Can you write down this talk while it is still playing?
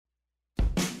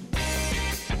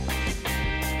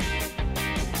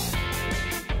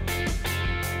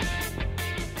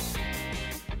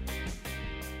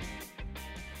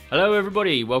Hello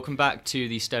everybody, welcome back to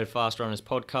the Steadfast Runners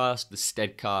podcast, the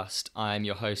Steadcast. I am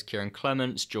your host Kieran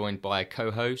Clements, joined by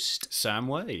co-host Sam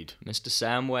Wade. Mr.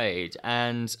 Sam Wade.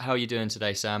 And how are you doing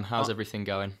today, Sam? How's everything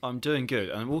going? I'm doing good,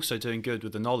 and I'm also doing good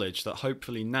with the knowledge that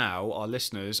hopefully now our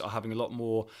listeners are having a lot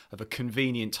more of a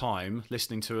convenient time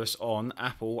listening to us on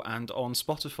Apple and on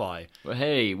Spotify. Well,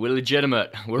 hey, we're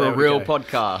legitimate. We're There a we real go.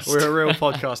 podcast. We're a real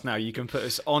podcast now. You can put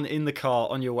us on in the car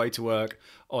on your way to work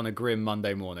on a grim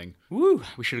Monday morning. Woo!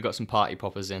 We should have got some party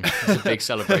poppers in. It's a big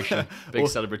celebration, big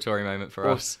celebratory moment for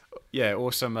us. Yeah,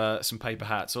 or some paper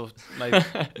hats, or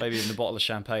maybe even a bottle of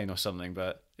champagne or something.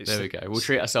 But There we go. We'll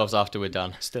treat ourselves after we're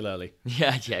done. Still early.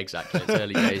 Yeah, exactly. It's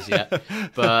early days yet.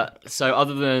 But so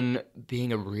other than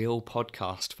being a real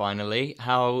podcast finally,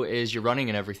 how is your running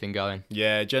and everything going?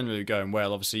 Yeah, generally going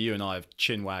well. Obviously, you and I have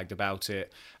chin-wagged about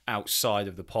it outside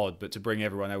of the pod, but to bring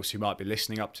everyone else who might be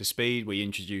listening up to speed, we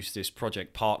introduced this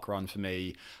Project Park Run for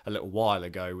me a little while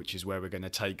ago, which is where we're going to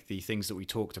take the things that we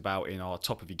talked about in our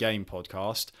Top of Your Game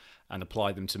podcast and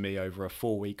apply them to me over a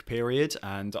 4-week period.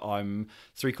 And I'm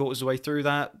 3/4 of the way through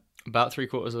that. About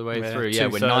 3/4 of the way through. Yeah,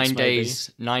 we're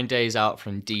 2/3 nine days out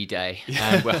from D-Day,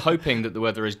 and we're hoping that the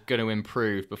weather is going to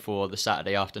improve before the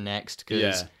Saturday after next,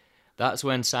 because that's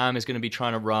when Sam is going to be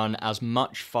trying to run as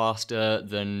much faster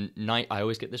than I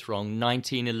always get this wrong.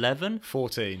 1911.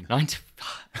 14.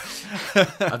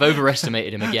 I've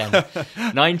overestimated him again.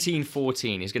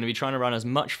 1914. He's going to be trying to run as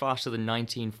much faster than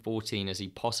 1914 as he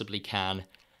possibly can.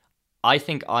 I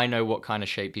think I know what kind of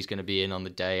shape he's going to be in on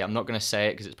the day. I'm not going to say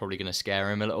it because it's probably going to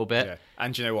scare him a little bit. Yeah.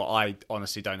 And you know what? I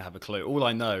honestly don't have a clue. All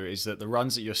I know is that the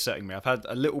runs that you're setting me, I've had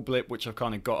a little blip which I've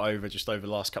kind of got over just over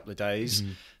the last couple of days.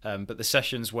 But the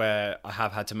sessions where I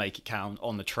have had to make it count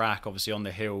on the track, obviously on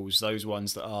the hills, those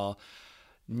ones that are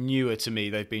newer to me,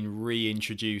 they've been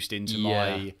reintroduced into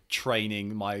my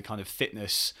training, my kind of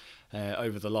fitness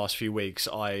over the last few weeks.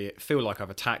 I feel like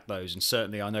I've attacked those, and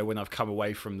certainly I know when I've come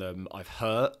away from them, I've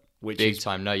hurt. Big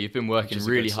time. No, you've been working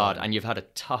really hard, and you've had a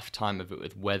tough time of it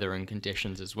with weather and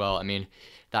conditions as well. I mean,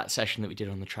 that session that we did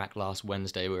on the track last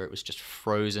Wednesday where it was just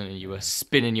frozen and you were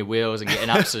spinning your wheels and getting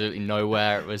absolutely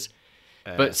nowhere. It was,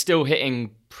 but still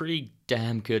hitting pretty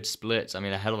damn good splits. I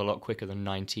mean, a hell of a lot quicker than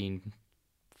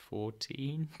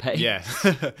 1914 pace. Yeah.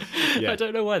 I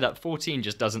don't know why that 14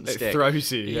 just doesn't stick. It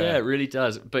throws you. Yeah, it really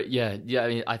does. But yeah. I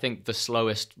mean, I think the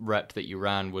slowest rep that you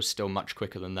ran was still much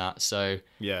quicker than that. So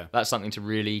that's something to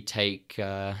really take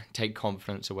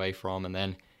confidence away from. And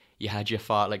then you had your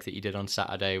fartlek that you did on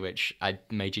Saturday, which I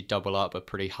made you double up a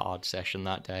pretty hard session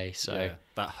that day. So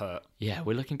that hurt. Yeah,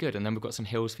 we're looking good. And then we've got some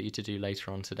hills for you to do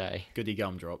later on today. Goody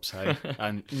gumdrops, hey?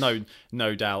 And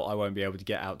no doubt I won't be able to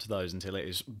get out to those until it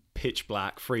is pitch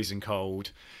black, freezing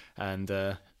cold, and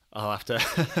I'll have to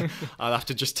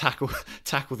just tackle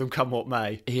them come what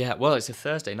may. Yeah, well, it's a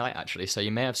Thursday night actually, so you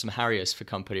may have some Harriers for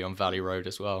company on Valley Road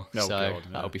as well. Oh, so God,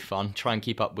 that'll be fun. Try and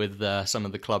keep up with some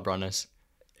of the club runners.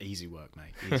 Easy work,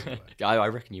 mate. Easy work. I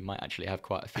reckon you might actually have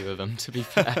quite a few of them, to be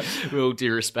fair, with all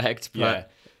due respect. But yeah.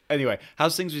 Anyway,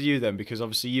 how's things with you then? Because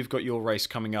obviously you've got your race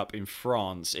coming up in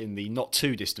France in the not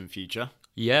too distant future.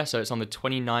 Yeah, so it's on the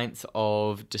 29th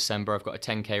of December. I've got a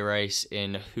 10k race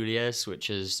in Houliers,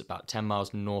 which is about 10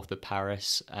 miles north of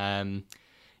Paris.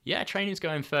 Training's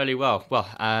going fairly well. Well,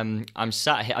 I'm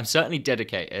sat here. I'm certainly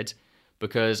dedicated,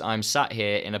 because I'm sat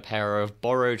here in a pair of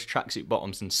borrowed tracksuit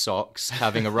bottoms and socks,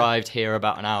 having arrived here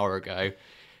about an hour ago,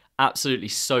 absolutely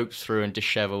soaked through and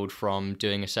dishevelled from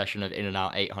doing a session of in and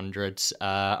out 800s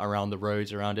around the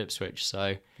roads around Ipswich.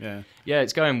 So yeah,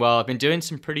 it's going well. I've been doing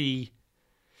some pretty,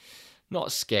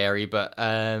 not scary, but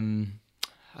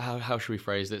how should we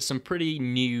phrase this? Some pretty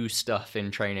new stuff in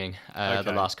training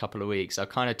the last couple of weeks. I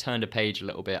kind of turned a page a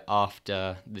little bit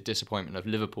after the disappointment of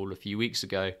Liverpool a few weeks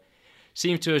ago.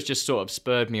 Seems to have just sort of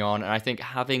spurred me on, and I think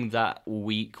having that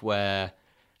week where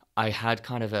I had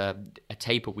kind of a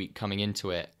taper week coming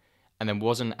into it, and then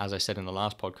wasn't, as I said in the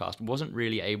last podcast, wasn't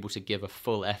really able to give a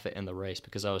full effort in the race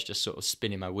because I was just sort of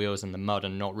spinning my wheels in the mud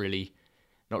and not really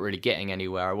getting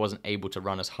anywhere. I wasn't able to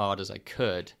run as hard as I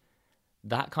could.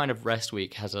 That kind of rest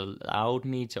week has allowed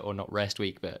me to, or not rest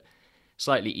week, but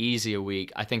slightly easier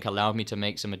week, I think allowed me to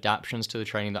make some adaptations to the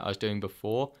training that I was doing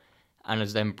before, and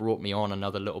has then brought me on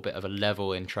another little bit of a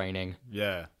level in training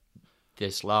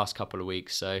this last couple of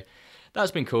weeks. So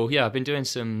that's been cool. Yeah, I've been doing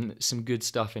some good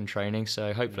stuff in training,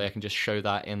 so hopefully I can just show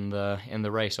that in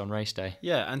the race on race day.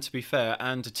 Yeah, and to be fair,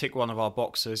 and to tick one of our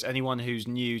boxes, anyone who's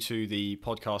new to the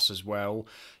podcast as well,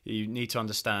 you need to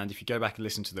understand, if you go back and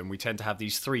listen to them, we tend to have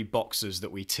these 3 boxes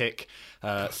that we tick.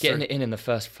 Getting it in the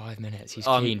first 5 minutes. He's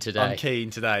keen today. I'm keen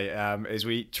today, as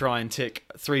we try and tick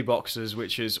 3 boxes,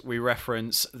 which is we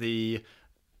reference the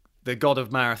the god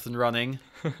of marathon running,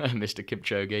 Mr.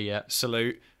 Kipchoge, yeah.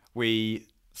 salute. We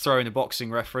throw in a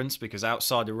boxing reference because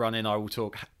outside of running, I will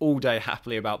talk all day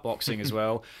happily about boxing as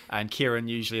well. And Kieran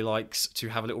usually likes to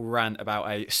have a little rant about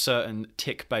a certain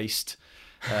tick-based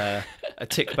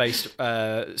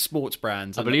sports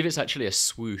brand. I believe it's actually a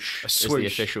swoosh. Is the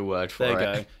official word for it.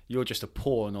 There you go. You're just a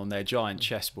pawn on their giant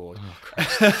chessboard.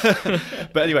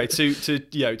 But anyway,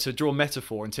 to draw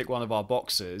metaphor and tick one of our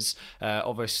boxers,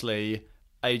 obviously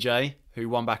AJ, who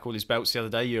won back all his belts the other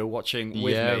day, you were watching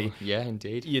with me. Yeah,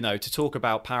 indeed. To talk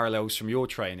about parallels from your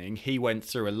training, he went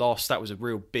through a loss. That was a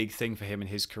real big thing for him in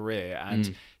his career,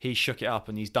 and he shook it up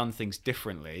and he's done things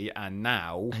differently. And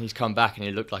now, and he's come back and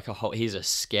he looked like he's a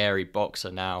scary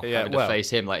boxer now. Yeah, having to face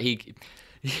him, like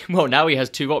well, now he has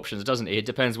two options, doesn't he? It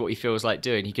depends what he feels like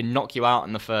doing. He can knock you out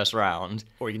in the first round,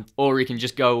 or he can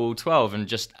just go all 12 and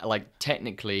just like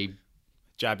technically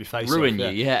jab your face ruin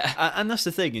off, you, yeah. And that's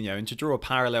the thing, and to draw a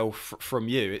parallel from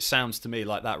you, it sounds to me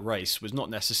like that race was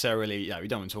not necessarily, you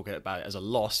don't want to talk about it as a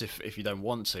loss if you don't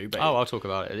want to. But I'll talk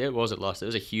about it. It was a loss. It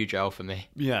was a huge L for me.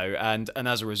 And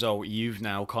as a result, you've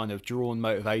now kind of drawn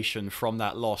motivation from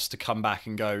that loss to come back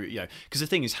and go, because the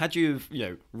thing is, had you,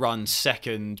 run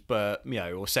second, but,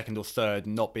 or second or third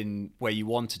and not been where you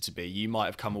wanted to be, you might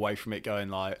have come away from it going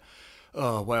like,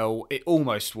 oh, well, it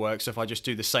almost works if I just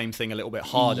do the same thing a little bit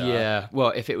harder. Yeah,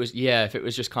 well, if it was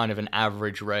just kind of an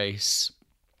average race,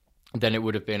 then it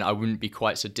would have been, I wouldn't be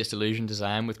quite so disillusioned as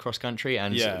I am with cross country.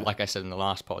 And like I said in the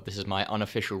last pod, this is my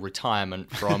unofficial retirement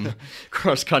from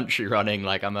cross country running.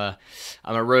 Like I'm a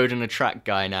road and a track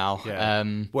guy now. Yeah.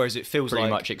 Whereas it feels pretty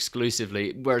like much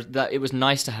exclusively. Whereas it was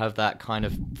nice to have that kind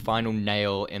of final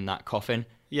nail in that coffin.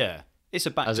 Yeah. It's a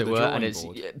back as to it the were, drawing and it's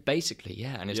board. basically,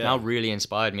 and it's now really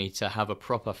inspired me to have a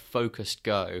proper focused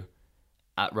go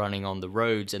at running on the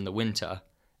roads in the winter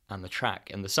and the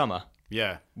track in the summer.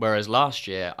 Yeah. Whereas last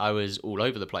year I was all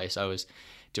over the place.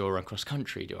 Do I run cross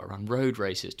country? Do I run road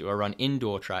races? Do I run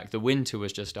indoor track? The winter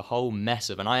was just a whole mess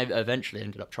of, and I eventually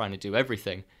ended up trying to do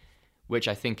everything, which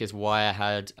I think is why I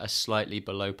had a slightly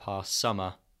below par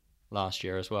summer last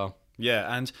year as well.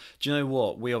 Yeah, and do you know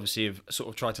what? We obviously have sort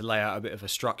of tried to lay out a bit of a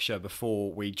structure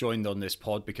before we joined on this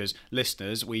pod because,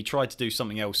 listeners, we tried to do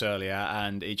something else earlier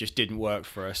and it just didn't work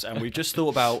for us. And we've just thought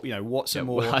about, what's a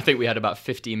more... Well, I think we had about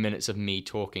 15 minutes of me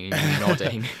talking and you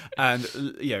nodding. And,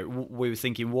 we were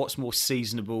thinking what's more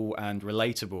seasonable and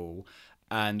relatable.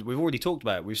 And we've already talked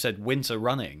about it. We've said winter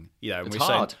running, and it's we're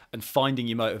hard. saying, and finding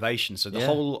your motivation. So the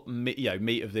whole,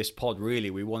 meat of this pod, really,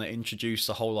 we want to introduce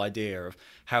the whole idea of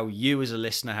how you as a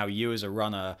listener, how you as a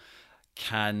runner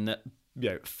can,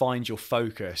 find your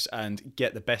focus and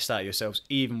get the best out of yourselves,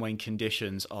 even when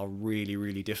conditions are really,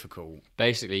 really difficult.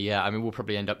 Basically, yeah. I mean, we'll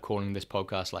probably end up calling this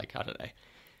podcast like, I don't know,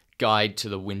 Guide to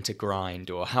the Winter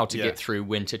Grind or How to Get Through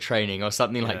Winter Training or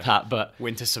something like that. But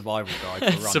Winter Survival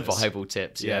Guide for runners. Survival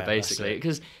tips, basically.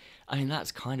 Because, I mean,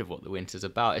 that's kind of what the winter's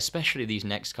about, especially these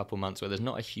next couple months where there's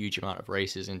not a huge amount of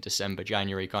races in December,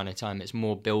 January kind of time. It's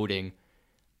more building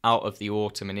out of the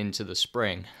autumn and into the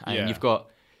spring. And you've got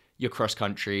your cross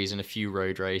countries and a few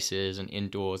road races and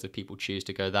indoors if people choose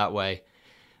to go that way.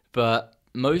 But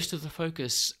most of the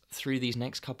focus through these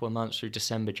next couple of months through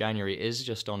December, January is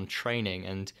just on training.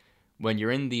 And when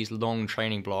you're in these long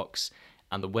training blocks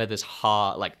and the weather's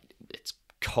hard, like it's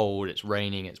cold, it's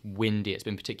raining, it's windy. It's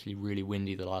been particularly really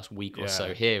windy the last week or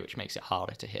so here, which makes it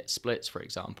harder to hit splits, for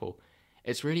example.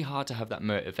 It's really hard to have that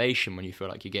motivation when you feel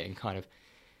like you're getting kind of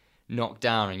knocked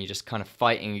down and you're just kind of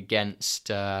fighting against...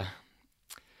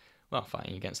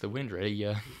 fighting against the wind, really.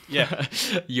 You're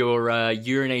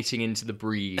urinating into the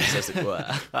breeze, as it were.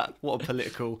 What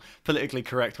a politically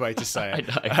correct way to say it.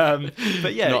 I know.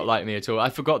 But yeah. Not like me at all. I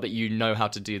forgot that you know how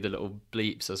to do the little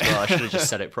bleeps as well. I should have just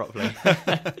said it properly.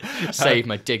 Save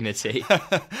my dignity.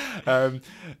 But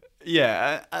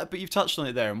you've touched on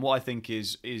it there, and what I think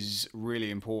is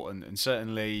really important, and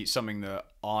certainly something that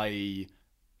I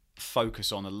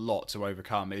focus on a lot to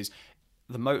overcome is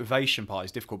the motivation part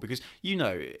is difficult because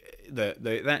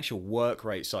the actual work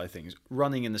rate side of things,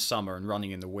 running in the summer and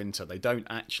running in the winter, they don't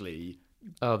actually...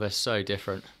 Oh, they're so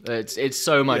different. It's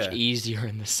so much easier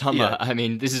in the summer. Yeah. I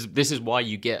mean, this is why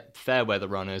you get fair weather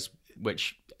runners,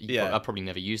 which I probably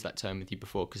never used that term with you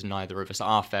before because neither of us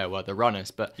are fair weather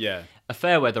runners. But a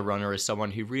fair weather runner is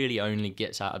someone who really only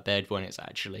gets out of bed when it's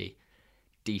actually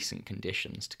decent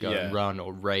conditions to go and run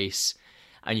or race.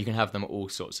 And you can have them at all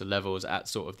sorts of levels. At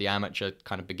sort of the amateur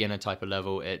kind of beginner type of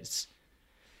level, it's,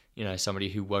 somebody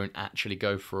who won't actually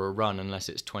go for a run unless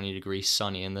it's 20 degrees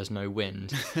sunny and there's no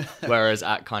wind. Whereas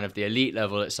at kind of the elite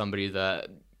level, it's somebody that,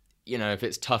 if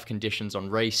it's tough conditions on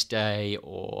race day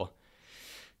or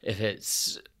if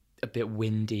it's a bit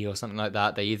windy or something like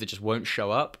that, they either just won't show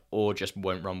up or just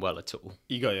won't run well at all.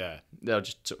 Yeah. They'll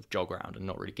just sort of jog around and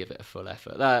not really give it a full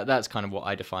effort. That's kind of what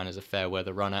I define as a fair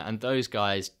weather runner. And those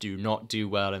guys do not do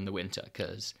well in the winter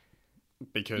because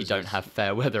you don't have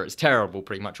fair weather. It's terrible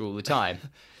pretty much all the time.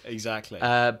 Exactly.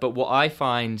 But what I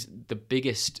find the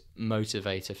biggest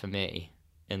motivator for me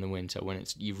in the winter, when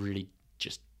you really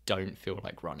just don't feel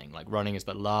like running is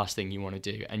the last thing you want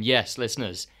to do. And yes,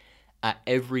 listeners, at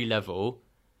every level,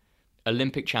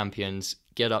 Olympic champions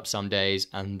get up some days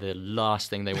and the last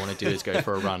thing they want to do is go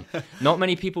for a run. Not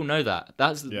many people know that.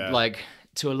 That's like,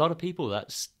 to a lot of people,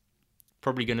 that's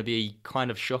probably going to be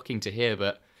kind of shocking to hear.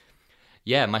 But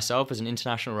yeah, myself as an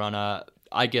international runner,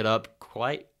 I get up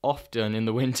quite often in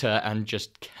the winter and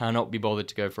just cannot be bothered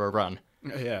to go for a run.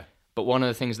 Yeah. But one of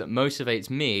the things that motivates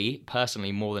me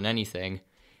personally more than anything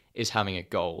is having a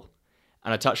goal.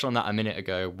 And I touched on that a minute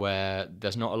ago, where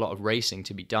there's not a lot of racing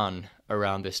to be done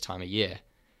around this time of year.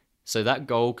 So that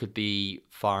goal could be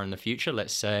far in the future.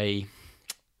 Let's say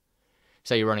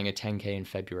you're running a 10K in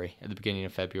February, at the beginning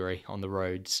of February on the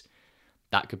roads.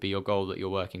 That could be your goal that you're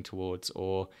working towards,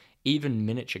 or even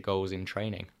miniature goals in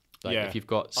training. Like if you've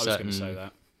got certain, I was going to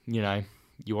say that.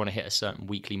 You want to hit a certain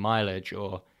weekly mileage,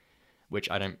 or which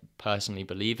I don't personally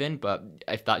believe in, but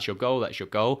if that's your goal, that's your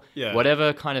goal. Yeah.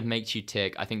 Whatever kind of makes you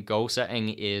tick. I think goal setting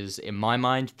is, in my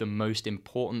mind, the most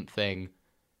important thing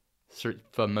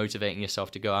for motivating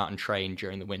yourself to go out and train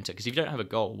during the winter. Because if you don't have a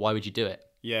goal, why would you do it?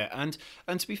 Yeah, and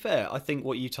to be fair, I think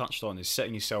what you touched on is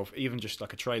setting yourself even just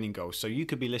like a training goal. So you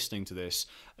could be listening to this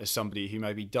as somebody who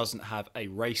maybe doesn't have a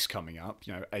race coming up,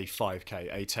 a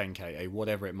 5K, a 10K, a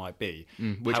whatever it might be.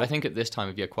 Which I think at this time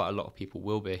of year, quite a lot of people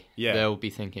will be. Yeah. They'll be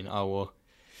thinking, oh, well,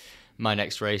 my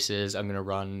next race is I'm going to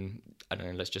run, I don't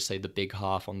know, let's just say the big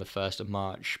half on the 1st of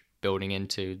March, building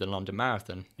into the London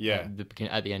Marathon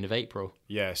at the end of April.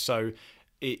 Yeah, so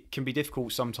it can be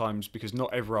difficult sometimes because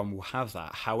not everyone will have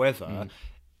that. However,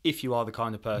 if you are the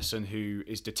kind of person who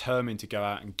is determined to go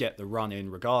out and get the run in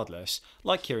regardless,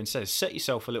 like Kieran says, set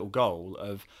yourself a little goal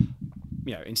of,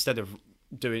 instead of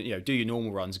doing, do your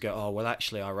normal runs, go, oh, well,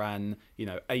 actually I ran,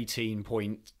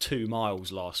 18.2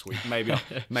 miles last week. Maybe I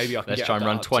can let's try and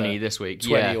run 20 this week.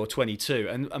 20 or 22.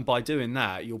 And by doing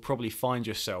that, you'll probably find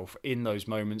yourself in those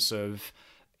moments of,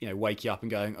 wake you up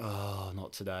and going, oh,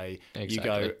 not today. Exactly.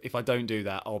 You go, if I don't do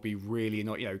that, I'll be really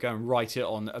not, go and write it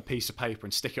on a piece of paper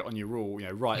and stick it on your wall,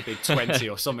 write a big 20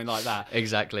 or something like that.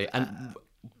 Exactly. And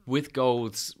with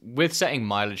goals, with setting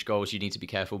mileage goals, you need to be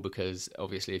careful because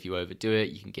obviously if you overdo it,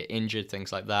 you can get injured,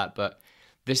 things like that. But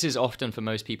this is often for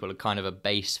most people a kind of a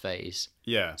base phase.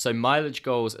 Yeah. So mileage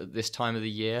goals at this time of the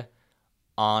year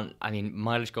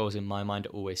mileage goals in my mind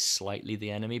are always slightly the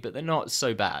enemy, but they're not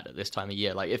so bad at this time of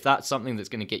year. Like if that's something that's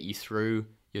going to get you through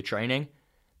your training,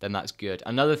 then that's good.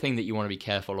 Another thing that you want to be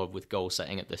careful of with goal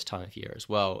setting at this time of year as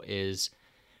well is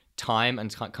time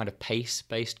and kind of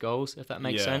pace-based goals, if that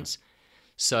makes sense.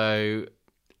 So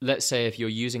let's say if you're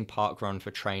using parkrun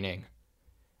for training,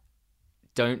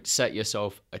 don't set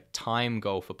yourself a time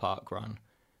goal for parkrun,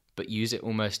 but use it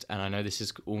almost, and I know this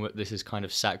is kind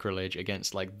of sacrilege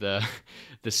against like the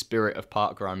spirit of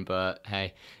parkrun, but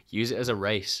hey, use it as a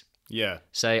race. Yeah.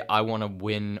 Say I want to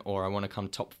win, or I want to come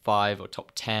top 5 or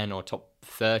top 10 or top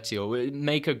 30, or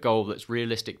make a goal that's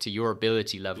realistic to your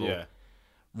ability level. Yeah.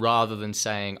 Rather than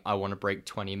saying I want to break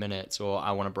 20 minutes or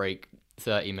I want to break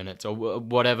 30 minutes or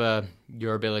whatever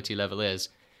your ability level is.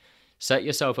 Set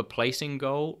yourself a placing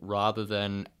goal rather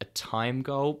than a time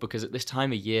goal, because at this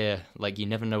time of year, like, you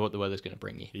never know what the weather's going to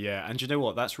bring you. Yeah, and you know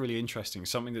what? That's really interesting.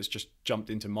 Something that's just jumped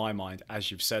into my mind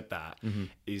as you've said that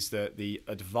is that the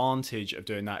advantage of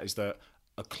doing that is that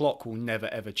a clock will never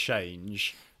ever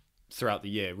change throughout the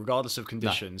year. Regardless of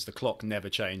conditions, the clock never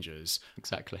changes.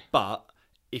 Exactly. But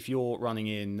if you're running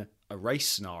in a race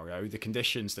scenario, the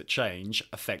conditions that change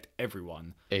affect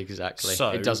everyone. Exactly. So,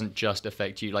 it doesn't just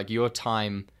affect you. Like your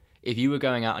time, if you were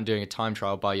going out and doing a time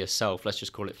trial by yourself, let's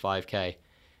just call it 5K,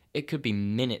 it could be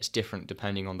minutes different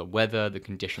depending on the weather, the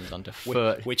conditions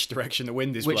underfoot. Which direction the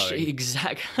wind is blowing.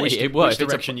 Exactly. Which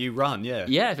direction you run, yeah.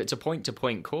 Yeah, if it's a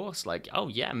point-to-point course, like, oh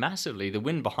yeah, massively. The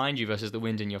wind behind you versus the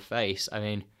wind in your face. I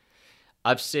mean,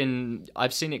 I've seen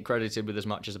it credited with as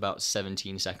much as about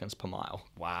 17 seconds per mile.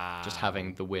 Wow. Just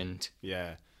having the wind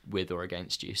with or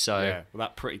against you. So yeah, well,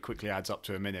 that pretty quickly adds up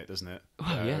to a minute, doesn't it?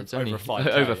 Well, yeah, it's over only 5K.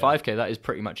 Over 5K, that is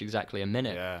pretty much exactly a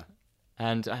minute. Yeah.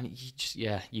 And you just,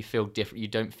 you feel different. You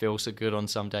don't feel so good on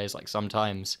some days. Like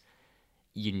sometimes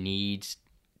you need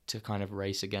to kind of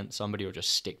race against somebody or just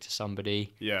stick to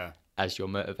somebody as your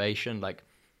motivation. Like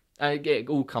it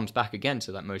all comes back again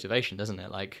to that motivation, doesn't it?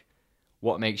 Like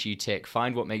what makes you tick,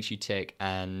 find what makes you tick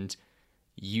and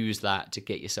use that to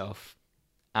get yourself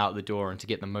out the door and to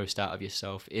get the most out of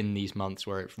yourself in these months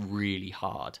where it's really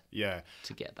hard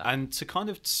to get that. And to kind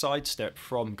of sidestep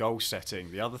from goal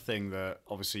setting, the other thing that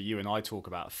obviously you and I talk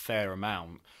about a fair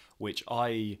amount, which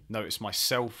I notice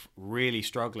myself really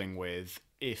struggling with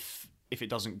if it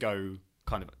doesn't go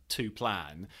kind of to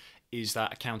plan, is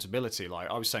that accountability. Like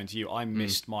I was saying to you, I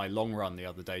missed my long run the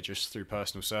other day just through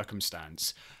personal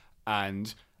circumstance,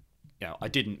 and I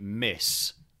didn't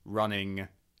miss running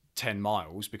 10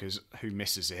 miles, because who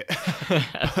misses it?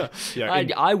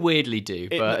 I weirdly do,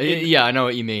 but I know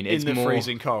what you mean. It's in the more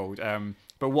freezing cold.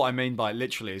 But what I mean by it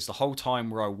literally is the whole time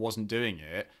where I wasn't doing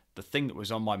it, the thing that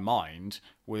was on my mind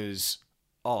was,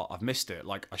 I've missed it.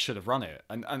 Like I should have run it.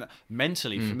 And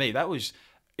mentally for me,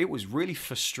 it was really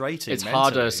frustrating. It's mentally.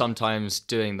 harder sometimes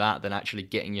doing that than actually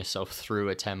getting yourself through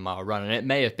a 10-mile run. And it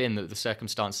may have been that the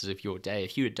circumstances of your day,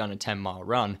 if you had done a 10-mile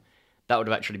run, that would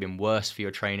have actually been worse for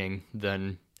your training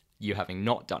than you having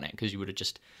not done it, because you would have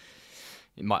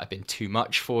it might have been too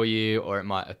much for you, or it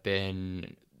might have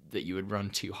been that you would run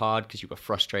too hard because you were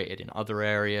frustrated in other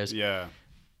areas. Yeah.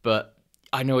 But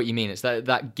I know what you mean. It's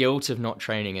that guilt of not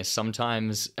training is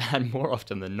sometimes, and more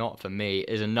often than not for me,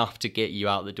 is enough to get you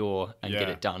out the door and get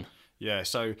it done. Yeah,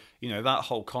 so, that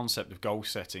whole concept of goal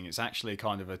setting, it's actually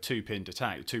kind of a two-pronged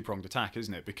attack,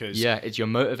 isn't it? Because you're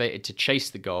motivated to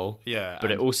chase the goal,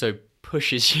 but it also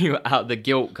pushes you out. The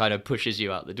guilt kind of pushes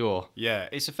you out the door.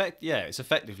 It's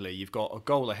effectively you've got a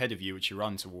goal ahead of you which you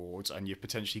run towards, and you've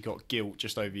potentially got guilt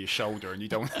just over your shoulder, and you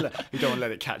don't want to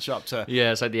let it catch up to.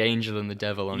 Yeah, it's like the angel and the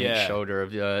devil on each shoulder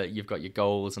of you've got your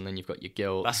goals and then you've got your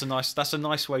guilt. That's a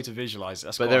nice way to visualize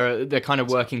it. They're kind of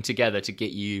working together to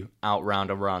get you out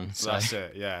round a run. So. That's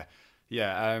it. Yeah.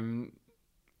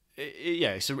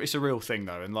 It's a real thing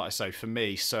though, and like I say, for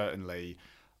me certainly,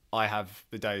 I have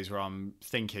the days where I'm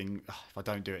thinking, if I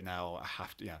don't do it now, I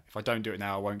have to. If I don't do it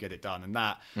now, I won't get it done. And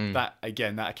that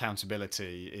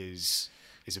accountability is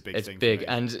a big thing. It's big, for me.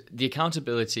 and the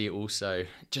accountability also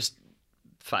just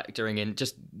factoring in.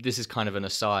 Just this is kind of an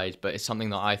aside, but it's something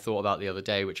that I thought about the other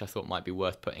day, which I thought might be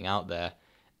worth putting out there.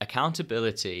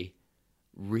 Accountability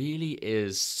really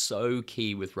is so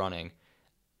key with running,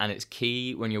 and it's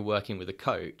key when you're working with a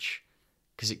coach,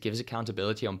 because it gives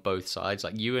accountability on both sides.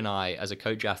 Like you and I, as a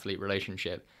coach-athlete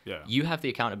relationship, you have the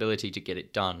accountability to get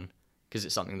it done because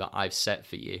it's something that I've set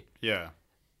for you. Yeah.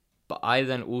 But I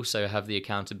then also have the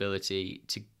accountability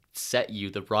to set you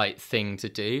the right thing to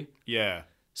do. Yeah.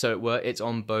 So it's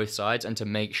on both sides, and to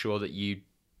make sure that you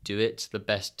do it to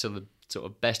the sort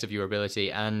of best of your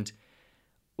ability, and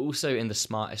also in the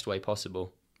smartest way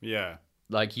possible. Yeah.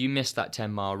 Like you missed that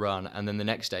 10-mile run, and then the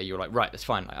next day you're like, right, that's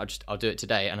fine. I'll do it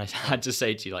today. And I had to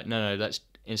say to you, like, no, let's,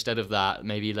 instead of that,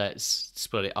 maybe let's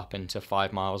split it up into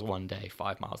 5 miles one day,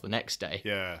 5 miles the next day.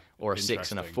 Yeah. Or a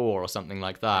 6 and a 4 or something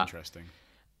like that. Interesting.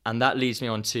 And that leads me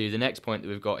on to the next point that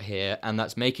we've got here, and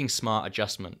that's making smart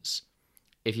adjustments.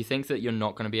 If you think that you're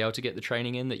not going to be able to get the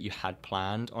training in that you had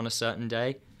planned on a certain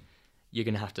day, you're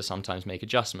going to have to sometimes make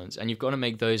adjustments, and you've got to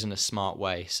make those in a smart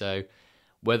way. So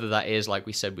whether that is, like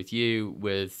we said with you,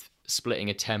 with splitting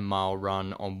a 10-mile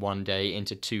run on one day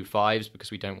into 2 5s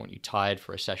because we don't want you tired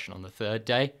for a session on the third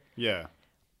day. Yeah.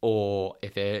 Or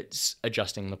if it's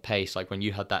adjusting the pace, like when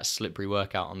you had that slippery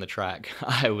workout on the track,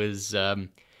 I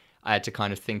had to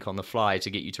kind of think on the fly to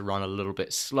get you to run a little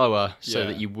bit slower so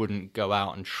that you wouldn't go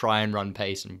out and try and run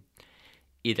pace and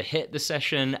either hit the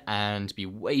session and be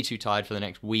way too tired for the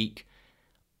next week,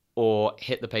 or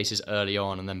hit the paces early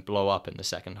on and then blow up in the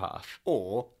second half.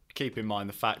 Or keep in mind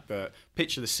the fact that,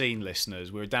 picture the scene, listeners,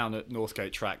 we're down at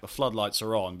Northgate Track, the floodlights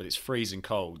are on, but it's freezing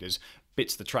cold. There's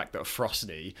bits of the track that are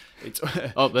frosty.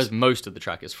 There's most of the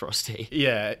track is frosty.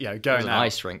 Going There's an out.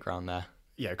 ice rink around there.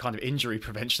 Kind of injury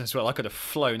prevention as well. I could have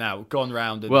flown out, gone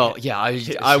round. And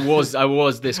I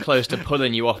was this close to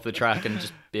pulling you off the track and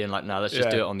just being like, no, let's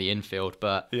just do it on the infield.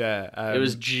 But it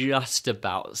was just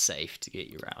about safe to get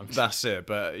you around. That's it.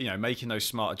 But making those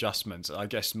smart adjustments. I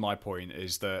guess my point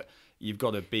is that you've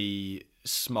got to be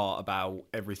smart about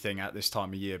everything at this time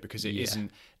of year, because it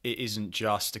isn't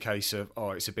just a case of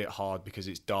it's a bit hard because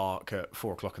it's dark at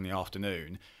 4:00 in the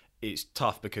afternoon. It's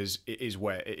tough because it is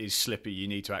wet, it is slippy. You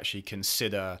need to actually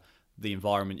consider the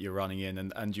environment you're running in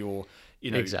and your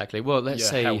exactly. Well, let's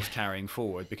say health carrying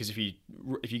forward, because if you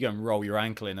go and roll your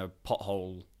ankle in a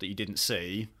pothole that you didn't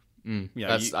see,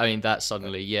 that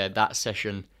suddenly that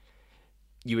session,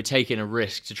 you were taking a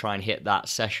risk to try and hit that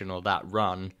session or that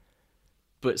run,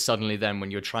 but suddenly then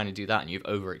when you're trying to do that and you've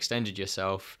overextended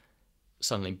yourself,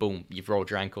 suddenly, boom, you've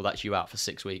rolled your ankle, that's you out for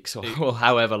 6 weeks, or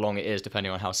however long it is,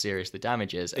 depending on how serious the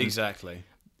damage is. And exactly.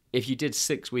 If you did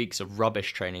 6 weeks of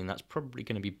rubbish training, that's probably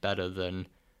going to be better than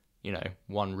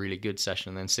one really good session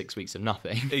and then 6 weeks of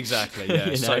nothing. Exactly,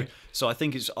 yeah. So I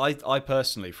think I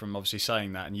personally, from obviously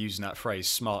saying that and using that phrase,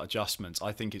 smart adjustments,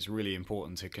 I think it's really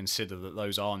important to consider that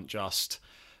those aren't just,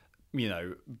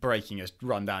 breaking a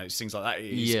run down. It's things like that.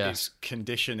 It's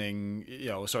conditioning,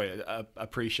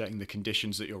 appreciating the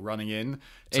conditions that you're running in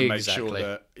to make sure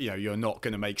that, you're not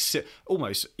going to make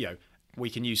almost, we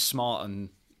can use smart and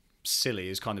silly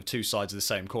as kind of two sides of the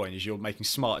same coin. Is you're making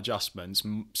smart adjustments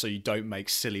so you don't make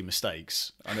silly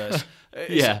mistakes. And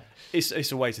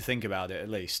it's a way to think about it, at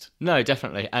least. No,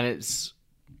 definitely. And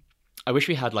I wish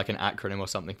we had like an acronym or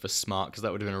something for SMART, because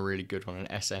that would have been a really good one, an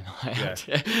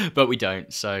SMI. But we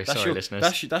don't. So sorry,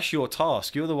 listeners. That's your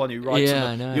task. You're the one who writes.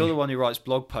 You're the one who writes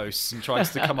blog posts and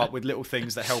tries to come up with little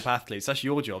things that help athletes. That's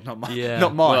your job, not mine.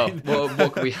 Not mine. Well,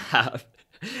 what can we have?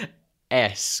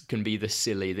 S can be the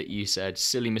silly that you said.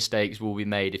 Silly mistakes will be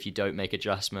made if you don't make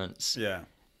adjustments. Yeah.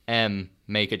 M,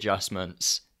 make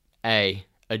adjustments. A,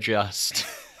 adjust.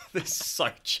 This is so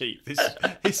cheap. This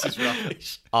is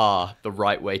rubbish. R, the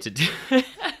right way to do it.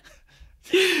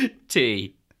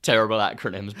 T, terrible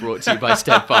acronyms brought to you by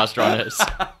Steadfast Runners.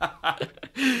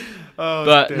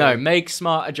 No, make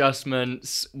smart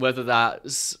adjustments, whether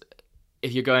that's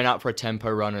if you're going out for a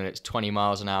tempo run and it's 20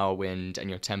 miles an hour wind and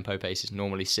your tempo pace is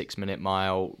normally 6-minute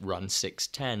mile, run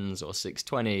 6:10s or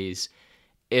 6:20s.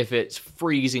 If it's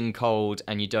freezing cold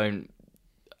and you're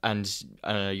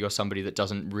somebody that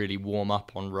doesn't really warm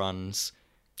up on runs,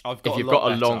 I've got a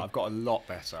lot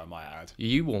better, I might add.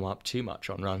 You warm up too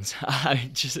much on runs.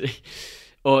 If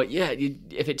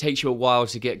it takes you a while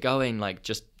to get going, like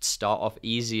just start off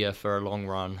easier for a long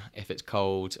run if it's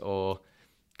cold, or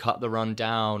cut the run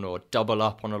down, or double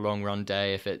up on a long run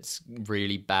day if it's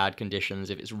really bad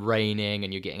conditions. If it's raining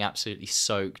and you're getting absolutely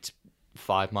soaked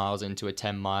 5 miles into a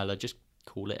 10 miler, just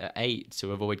call it at 8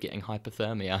 to avoid getting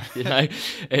hypothermia.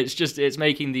 It's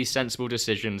making these sensible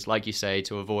decisions, like you say,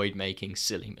 to avoid making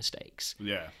silly mistakes.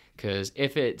 Yeah. Because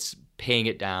if it's peeing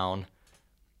it down,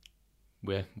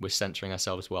 we're censoring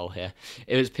ourselves well here.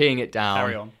 If it's peeing it down,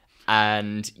 carry on,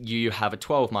 and you have a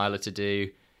 12 miler to do,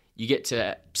 you get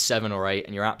to 7 or 8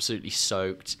 and you're absolutely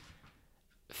soaked.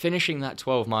 Finishing that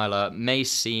 12 miler may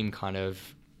seem kind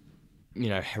of,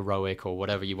 heroic or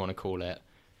whatever you want to call it.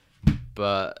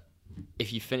 But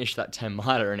if you finish that 10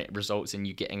 miler and it results in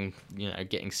you getting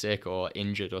sick or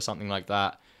injured or something like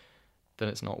that, then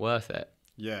it's not worth it.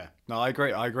 Yeah. No, I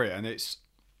agree. And it's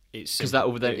because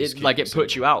it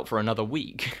puts you out for another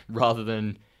week rather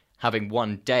than having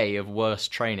one day of worse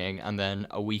training and then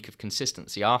a week of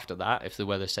consistency after that, if the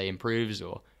weather, say, improves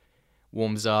or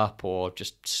warms up or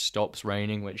just stops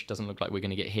raining, which doesn't look like we're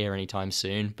going to get here anytime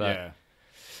soon. But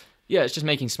yeah, it's just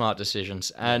making smart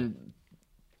decisions. And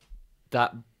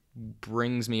that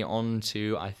brings me on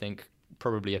to, I think,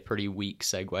 probably a pretty weak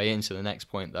segue into the next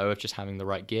point, though, of just having the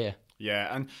right gear.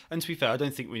 Yeah, and to be fair, I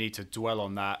don't think we need to dwell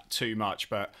on that too much,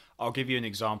 but I'll give you an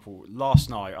example. Last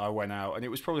night I went out, and it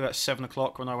was probably about 7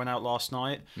 o'clock when I went out last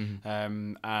night, and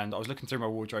I was looking through my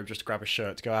wardrobe just to grab a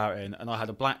shirt to go out in, and I had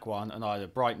a black one, and I had a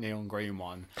bright neon green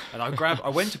one, and I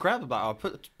went to grab the black, I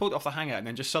pulled it off the hanger, and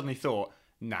then just suddenly thought,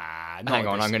 nah, hang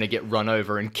on, I'm going to get run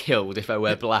over and killed if I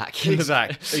wear black.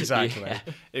 Exactly. Yeah.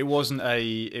 It wasn't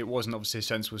obviously a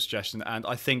sensible suggestion, and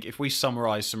I think if we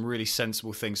summarise some really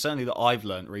sensible things, certainly that I've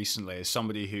learnt recently as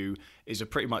somebody who is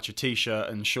pretty much a t-shirt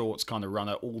and shorts kind of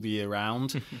runner all the year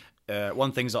round,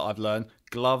 one thing that I've learned: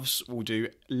 gloves will do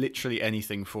literally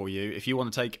anything for you. If you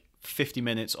want to take 50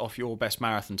 minutes off your best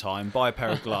marathon time, buy a pair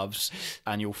of gloves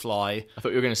and you'll fly. I thought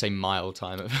you were going to say mile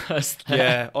time at first.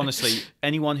 Yeah, honestly,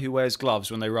 anyone who wears gloves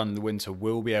when they run in the winter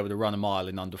will be able to run a mile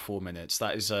in under 4 minutes.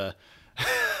 That is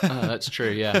that's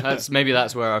true, yeah. Maybe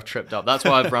that's where I've tripped up. That's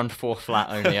why I've run 4 flat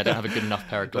only. I don't have a good enough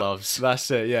pair of gloves. That's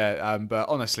it, yeah. But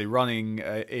honestly, running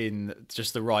in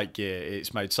just the right gear,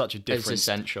 it's made such a difference. It's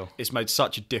essential. It's made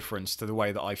such a difference to the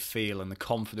way that I feel and the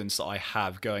confidence that I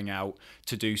have going out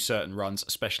to do certain runs,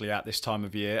 especially at this time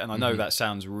of year. And I know that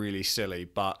sounds really silly,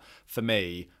 but for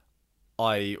me,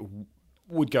 I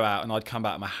would go out and I'd come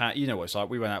back, my hand, you know what it's like,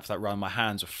 we went out for that run, my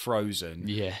hands are frozen.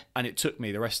 Yeah. And it took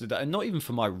me the rest of the day, and not even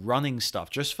for my running stuff,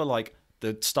 just for like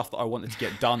the stuff that I wanted to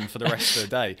get done for the rest of the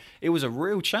day. It was a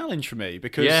real challenge for me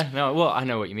because... Yeah, no, well, I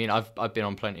know what you mean. I've been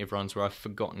on plenty of runs where I've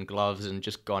forgotten gloves and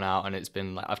just gone out, and it's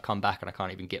been like, I've come back and I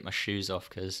can't even get my shoes off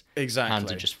because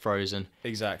hands are just frozen.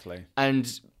 Exactly.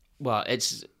 And, well,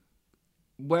 it's...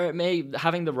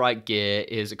 having the right gear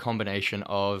is a combination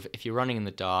of, if you're running in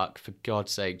the dark, for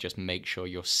God's sake, just make sure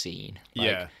you're seen.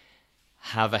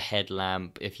 Have a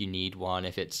headlamp if you need one,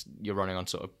 if you're running on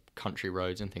sort of country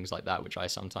roads and things like that, which I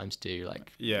sometimes do,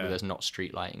 where there's not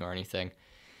street lighting or anything.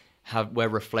 wear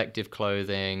reflective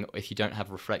clothing. If you don't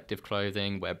have reflective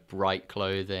clothing, wear bright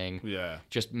clothing. Yeah.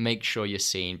 Just make sure you're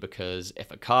seen, because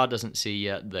if a car doesn't see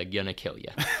you, they're gonna kill you.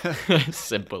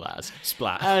 Simple as.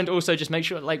 Splat. And also just make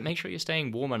sure you're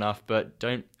staying warm enough, but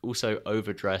don't also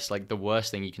overdress. Like, the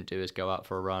worst thing you can do is go out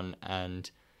for a run and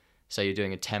say you're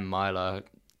doing a 10 miler,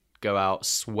 go out,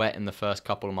 sweat in the first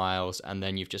couple of miles, and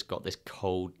then you've just got this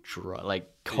cold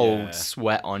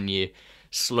sweat on you,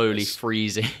 slowly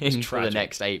freezing for the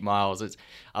next 8 miles.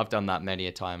 I've done that many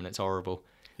a time, and it's horrible.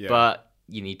 Yeah. But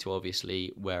you need to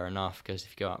obviously wear enough, because if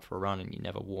you go out for a run and you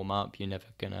never warm up, you're never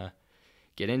gonna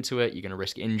get into it. You're gonna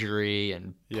risk injury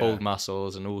and pulled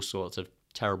muscles and all sorts of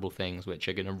terrible things, which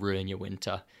are gonna ruin your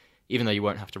winter. Even though you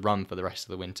won't have to run for the rest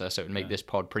of the winter, so it would make this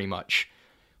pod pretty much.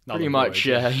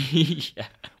 Yeah.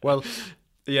 Well,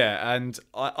 yeah, and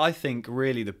I think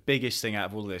really the biggest thing out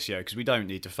of all of this, because we don't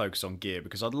need to focus on gear,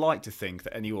 because I'd like to think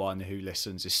that anyone who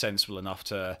listens is sensible enough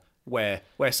to wear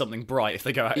something bright if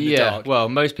they go out in the dark. Well,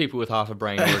 most people with half a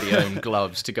brain already own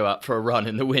gloves to go out for a run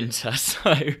in the winter,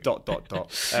 so... ...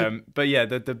 But yeah,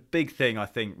 the big thing, I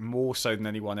think, more so than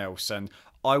anyone else, and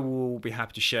I will be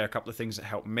happy to share a couple of things that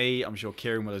helped me, I'm sure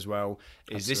Kieran will as well,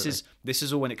 is this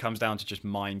is all when it comes down to just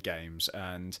mind games.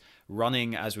 And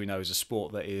running, as we know, is a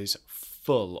sport that is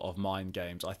full of mind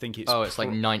games. I think it's like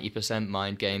 90%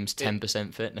 mind games,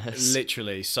 10% fitness.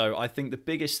 Literally. So I think the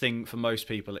biggest thing for most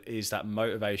people is that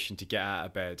motivation to get out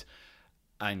of bed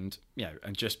and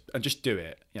just do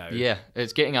it. Yeah,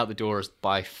 it's getting out the door is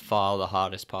by far the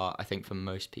hardest part, I think, for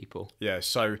most people. Yeah,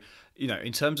 so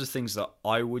in terms of things that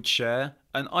I would share,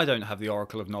 and I don't have the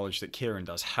oracle of knowledge that Kieran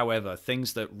does, however,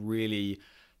 things that really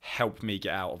help me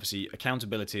get out, obviously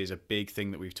accountability is a big thing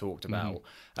that we've talked about.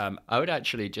 I would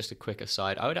actually, just a quick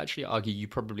aside, I would actually argue you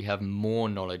probably have more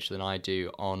knowledge than I do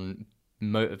on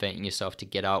motivating yourself to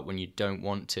get out when you don't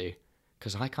want to,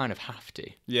 because I kind of have to.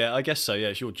 Yeah, I guess so. Yeah,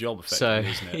 it's your job,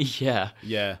 effectively, isn't it?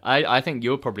 Yeah. I think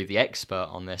you're probably the expert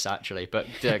on this, actually. But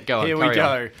go on. Here we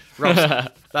go.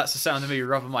 That's the sound of me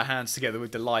rubbing my hands together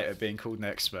with delight at being called an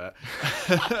expert.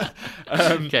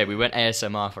 Okay, we went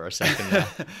ASMR for a second there.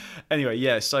 Anyway,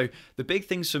 yeah. So the big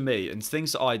things for me and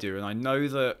things that I do, and I know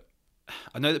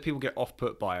that people get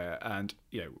off-put by it, and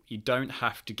you don't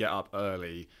have to get up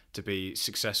early to be a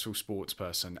successful sports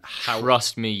person.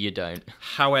 Trust me, you don't.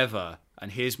 However,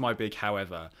 and here's my big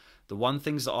however, the one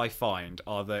things that I find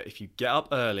are that if you get up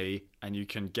early and you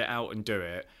can get out and do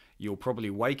it, you'll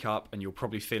probably wake up and you'll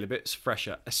probably feel a bit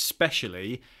fresher,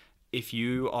 especially if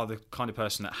you are the kind of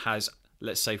person that has,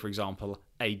 let's say, for example,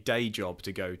 a day job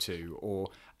to go to, or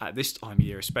at this time of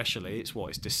year especially,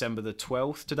 it's December the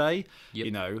 12th today.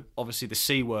 Yep. Obviously the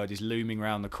C word is looming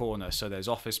around the corner, so there's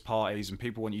office parties and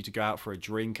people want you to go out for a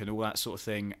drink and all that sort of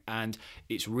thing, and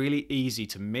it's really easy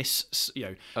to miss,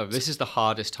 this is the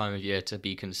hardest time of year to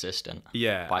be consistent.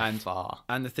 Yeah. By far.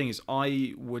 And the thing is,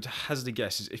 I would hazard a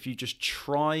guess is if you just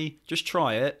try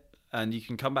it, and you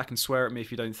can come back and swear at me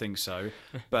if you don't think so,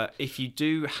 but if you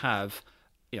do have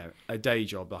a day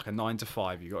job, like a 9 to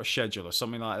 5, you've got a schedule or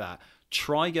something like that,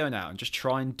 try going out and just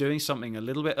try and doing something a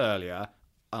little bit earlier,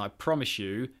 and I promise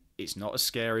you it's not as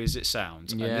scary as it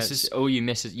sounds. Yeah, all you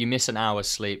miss an hour's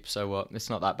sleep, so what? It's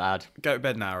not that bad. Go to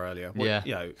bed an hour earlier.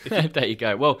 There you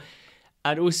go. Well,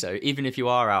 and also, even if you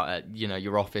are out at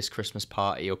your office Christmas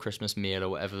party or Christmas meal or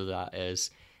whatever that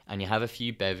is, and you have a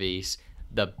few bevies,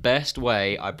 the best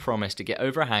way, I promise, to get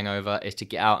over a hangover is to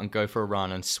get out and go for a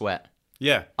run and sweat.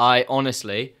 Yeah. I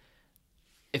honestly,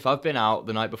 if I've been out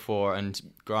the night before, and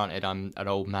granted I'm an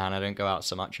old man, I don't go out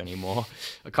so much anymore.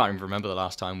 I can't even remember the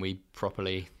last time we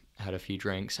properly had a few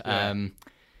drinks. Yeah.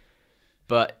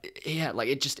 But yeah,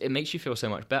 it makes you feel so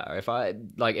much better. If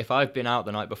I've been out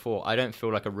the night before, I don't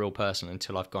feel like a real person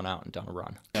until I've gone out and done a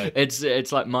run.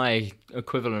 It's like my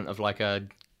equivalent of like a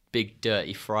big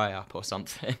dirty fry up or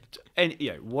something. And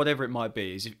whatever it might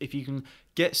be, is if you can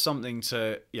get something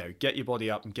to get your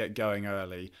body up and get going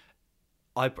early,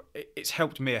 it's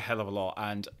helped me a hell of a lot.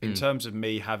 And in terms of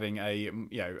me having a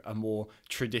more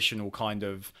traditional kind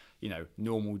of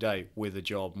normal day with a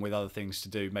job and with other things to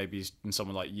do, maybe than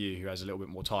someone like you who has a little bit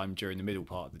more time during the middle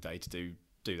part of the day to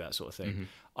do that sort of thing, mm-hmm.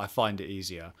 I find it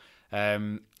easier.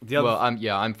 I'm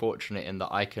fortunate in that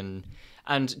I can,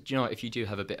 and if you do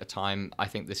have a bit of time, I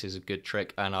think this is a good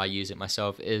trick, and I use it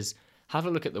myself, is have a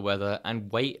look at the weather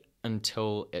and wait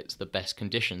until it's the best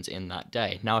conditions in that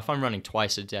day. Now, if I'm running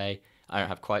twice a day, I don't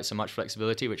have quite so much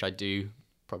flexibility, which I do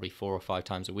probably 4 or 5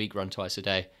 times a week, run twice a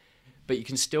day. But you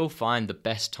can still find the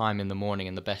best time in the morning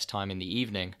and the best time in the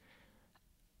evening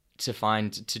to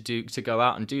go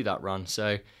out and do that run.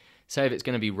 So say if it's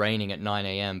going to be raining at 9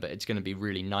 a.m, but it's going to be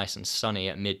really nice and sunny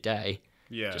at midday,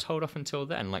 Yeah. just hold off until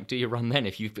then. Like, do your run then.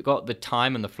 If you've got the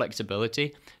time and the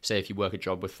flexibility, say if you work a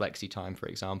job with flexi time, for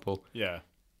example, Yeah.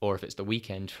 or if it's the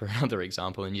weekend, for another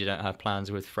example, and you don't have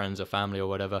plans with friends or family or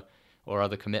whatever, or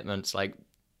other commitments, like,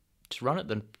 just run at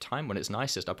the time when it's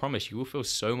nicest. I promise you will feel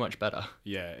so much better.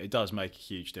 Yeah, it does make a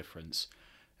huge difference.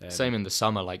 Same in the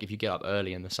summer. Like, if you get up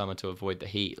early in the summer to avoid the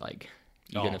heat, like,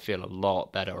 you're going to feel a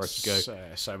lot better. Or if you go,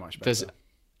 so much better.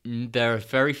 There are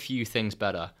very few things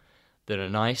better than a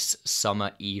nice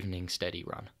summer evening steady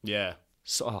run. Yeah.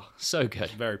 So good.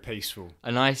 Very peaceful.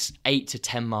 A nice 8 to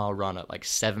 10 mile run at like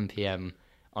 7 p.m.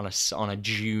 on a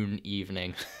June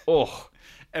evening. Oh,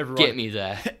 get me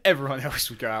there. Everyone else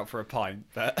would go out for a pint,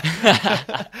 but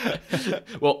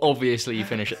well, obviously you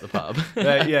finish at the pub.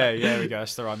 yeah, we go.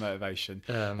 That's the right motivation.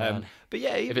 Man. But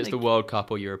yeah, if it's the World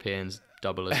Cup or Europeans,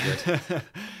 double as good.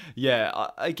 Yeah,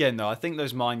 again though, I think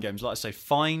those mind games, like I say,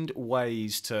 find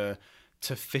ways to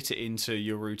fit it into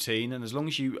your routine, and as long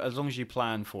as you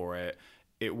plan for it,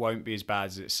 it won't be as bad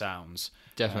as it sounds.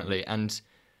 Definitely. And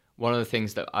one of the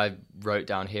things that I wrote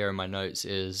down here in my notes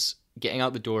is getting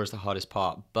out the door is the hardest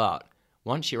part, but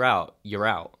once you're out, you're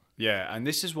out. Yeah, and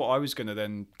this is what I was going to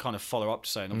then kind of follow up to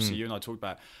say, and obviously you and I talked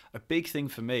about a big thing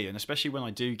for me, and especially when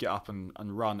I do get up and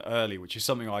run early, which is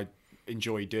something I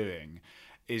enjoy doing,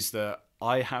 is that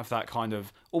I have that kind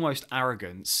of almost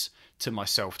arrogance to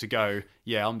myself to go,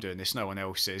 yeah, I'm doing this, no one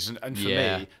else is. And for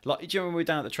me, like, do you remember when we were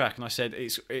down at the track and I said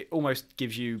it almost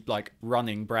gives you like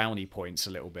running brownie points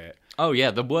a little bit? Oh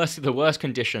yeah, the worst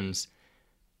conditions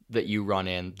that you run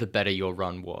in, the better your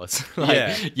run was. Like,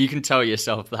 yeah, you can tell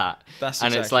yourself that. That's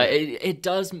and exactly. It's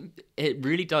like it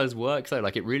really does work though.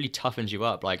 Like, it really toughens you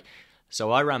up. Like,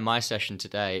 so I ran my session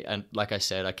today, and like I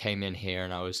said, I came in here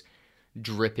and I was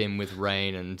dripping with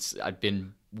rain, and I'd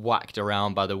been whacked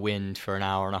around by the wind for an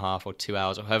hour and a half or 2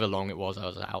 hours or however long it was I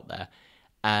was out there,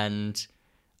 and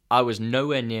I was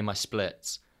nowhere near my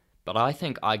splits, but I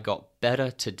think I got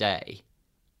better today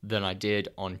than I did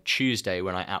on Tuesday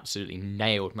when I absolutely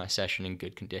nailed my session in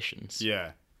good conditions.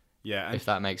 Yeah. If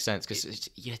that makes sense, because it's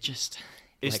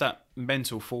like, that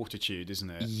mental fortitude, isn't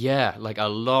it? Yeah, like a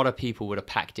lot of people would have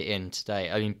packed it in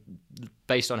today. I mean,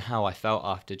 based on how I felt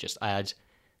after I had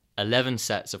 11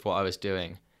 sets of what I was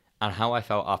doing, and how I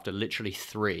felt after literally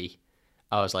 3,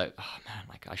 I was like, oh man,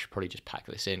 like I should probably just pack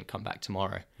this in, come back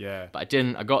tomorrow. Yeah. But I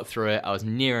didn't. I got through it. I was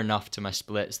near enough to my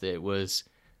splits that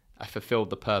I fulfilled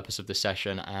the purpose of the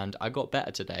session, and I got better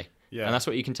today. Yeah. And that's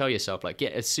what you can tell yourself. Like,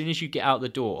 as soon as you get out the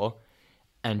door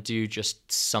and do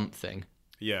just something,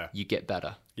 you get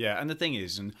better. Yeah, and the thing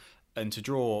is, and to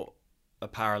draw a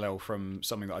parallel from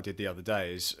something that I did the other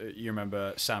day is, you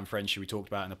remember Sam French, who we talked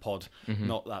about in a pod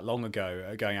not that long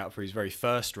ago, going out for his very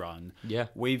first run. Yeah.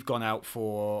 We've gone out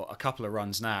for a couple of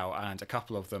runs now, and a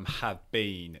couple of them have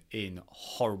been in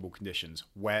horrible conditions.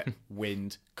 Wet,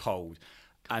 wind, cold.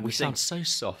 And we sound so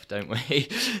soft, don't we?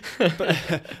 but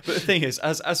the thing is,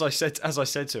 as I said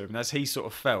to him, and as he sort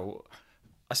of felt,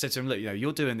 I said to him, look,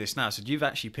 you're doing this now, so you've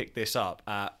actually picked this up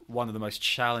at one of the most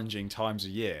challenging times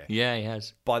of year. Yeah, he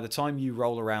has. By the time you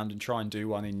roll around and try and do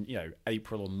one in,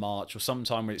 April or March or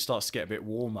sometime when it starts to get a bit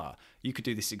warmer, you could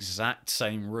do this exact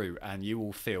same route and you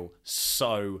will feel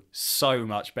so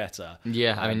much better.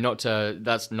 Yeah, I mean,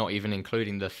 that's not even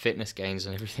including the fitness gains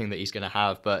and everything that he's going to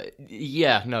have. But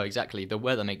yeah, no, exactly. The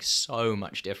weather makes so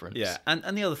much difference. Yeah,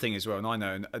 and the other thing as well, and I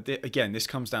know, and again, this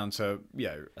comes down to,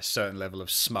 a certain level of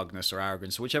smugness or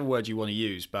arrogance, whichever word you want to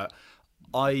use, but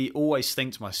I always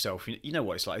think to myself, you know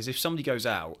what it's like, is if somebody goes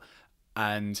out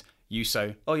and you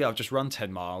say, oh yeah, I've just run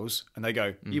 10 miles, and they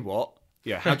go, you what?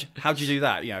 Yeah, how'd you do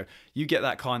that? You get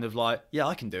that kind of like, yeah,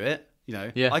 I can do it.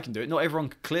 I can do it. Not everyone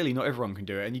can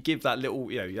do it, and you give that little,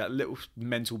 that little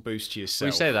mental boost to yourself.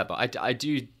 We say that, but I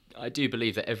do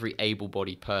believe that every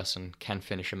able-bodied person can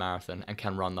finish a marathon and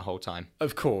can run the whole time.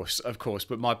 Of course.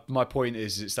 But my point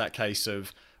is, it's that case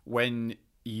of when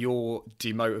you're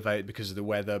demotivated because of the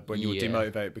weather, when you're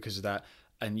demotivated because of that,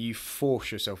 and you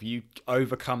force yourself, you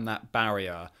overcome that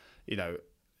barrier,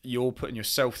 you're putting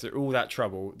yourself through all that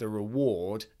trouble. The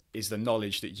reward is the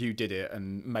knowledge that you did it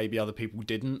and maybe other people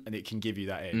didn't, and it can give you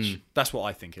that edge. That's what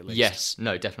I think, at least. Yes,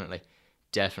 no, definitely.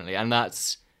 And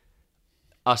that's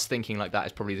us thinking like that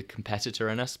is probably the competitor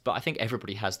in us, but I think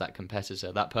everybody has that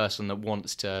competitor, that person that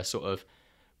wants to sort of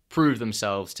prove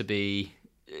themselves to be,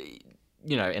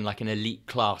 in like an elite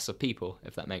class of people,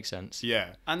 if that makes sense.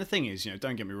 Yeah, and the thing is,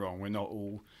 don't get me wrong, we're not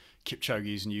all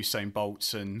Kipchoge's and Usain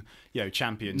Bolt's and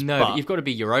champions. No, but you've got to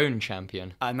be your own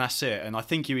champion, and that's it. And I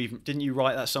think didn't you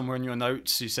write that somewhere in your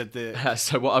notes? You said that.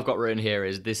 So what I've got written here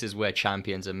is, this is where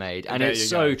champions are made, and it's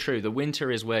so true. The winter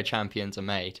is where champions are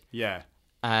made. Yeah,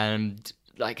 and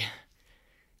like,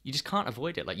 you just can't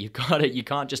avoid it. Like you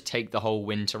can't just take the whole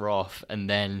winter off and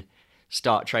then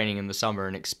start training in the summer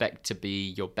and expect to be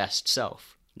your best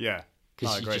self. Yeah,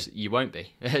 because you won't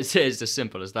be. It's as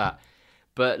simple as that.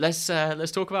 But let's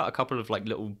talk about a couple of like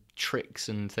little tricks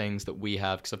and things that we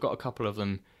have, because I've got a couple of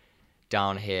them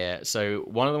down here. So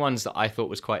one of the ones that I thought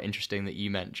was quite interesting that you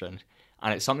mentioned,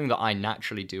 and it's something that I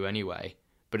naturally do anyway,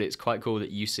 but it's quite cool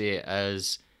that you see it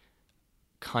as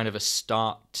kind of a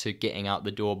start to getting out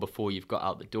the door before you've got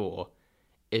out the door,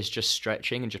 is just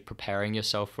stretching and just preparing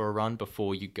yourself for a run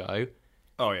before you go.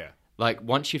 Oh yeah. Like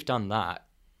once you've done that,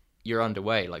 you're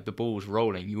underway. Like the ball's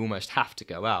rolling. You almost have to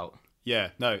go out. Yeah,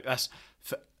 no,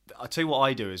 I'll tell you what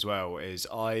I do as well is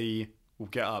I will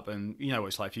get up, and you know what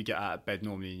it's like if you get out of bed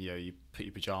normally, you know, you put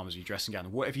your pajamas, your dressing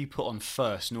gown, whatever you put on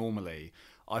first normally.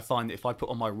 I find that if I put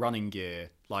on my running gear,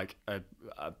 like a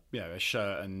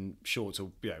shirt and shorts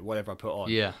or whatever I put on,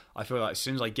 yeah, I feel like as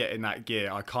soon as I get in that gear,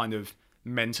 I kind of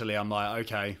mentally I'm like,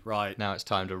 okay, right, now it's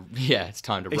time to run. It's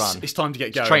time to get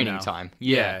going. It's training now. Time.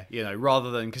 Yeah, rather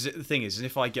than, because the thing is,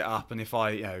 if I get up and if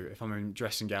I'm in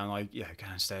dressing gown, I go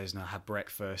downstairs and I have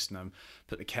breakfast and I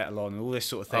put the kettle on and all this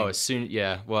sort of thing. Oh,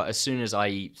 as soon as I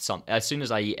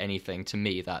eat anything, to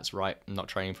me that's right. I'm not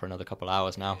training for another couple of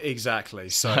hours now. Exactly.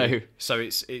 So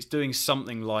it's doing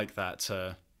something like that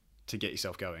to get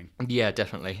yourself going. Yeah,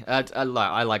 definitely. I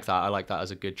like that. I like that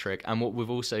as a good trick. And what we've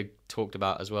also talked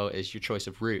about as well is your choice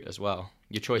of route as well.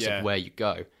 Your choice of where you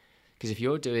go. Because if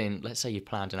you're doing, let's say you've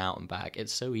planned an out and back,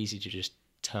 it's so easy to just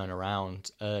turn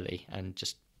around early and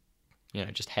just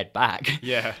head back.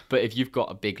 Yeah. But if you've got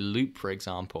a big loop, for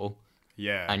example,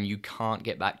 and you can't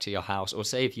get back to your house, or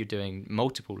say if you're doing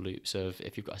multiple loops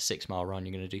if you've got a 6 mile run,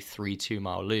 you're going to do 3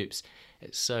 2-mile loops.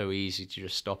 It's so easy to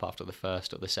just stop after the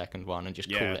first or the second one and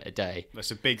just call it a day. That's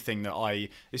a big thing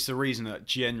it's the reason that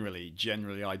generally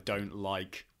I don't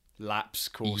like laps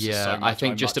courses. Yeah, so much. I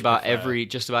think just about every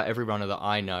runner that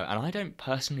I know, and I don't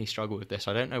personally struggle with this,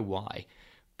 I don't know why,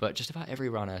 but just about every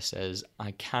runner says,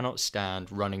 I cannot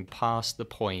stand running past the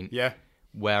point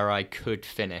where I could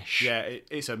finish. Yeah,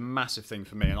 it's a massive thing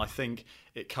for me, and I think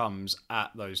it comes at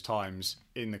those times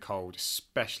in the cold,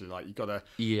 especially. Like you gotta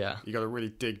really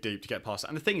dig deep to get past it.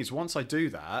 And the thing is, once I do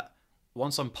that,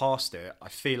 once I'm past it, I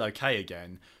feel okay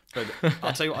again. But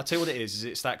I'll tell you what it is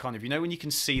it's that kind of, when you can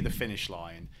see the finish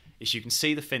line. Is you can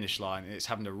see the finish line, and it's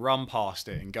having to run past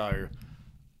it and go,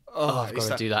 I've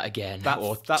got to do that again,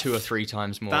 or 2 or 3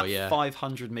 times more. That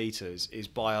 500 meters is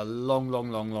by a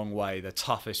long way the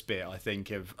toughest bit, I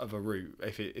think, of a route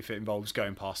if it involves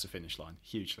going past the finish line.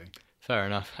 Hugely. Fair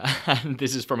enough. And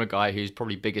this is from a guy whose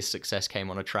probably biggest success came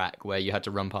on a track where you had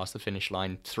to run past the finish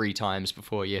line 3 times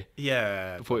before you.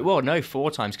 Yeah.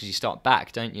 4 times because you start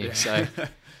back, don't you? Yeah. So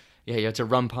yeah, you had to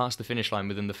run past the finish line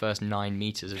within the first 9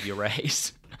 meters of your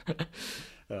race.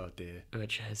 Oh dear.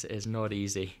 Which is not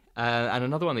easy. And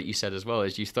another one that you said as well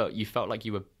is you felt like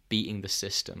you were beating the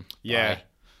system.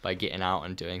 By getting out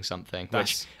and doing something,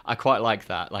 which I quite like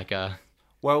that. Like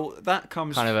that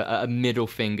comes kind of a middle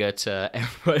finger to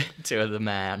everybody, to the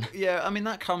man. Yeah, I mean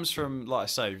that comes from, like I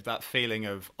say, that feeling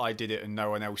of I did it and no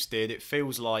one else did. It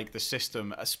feels like the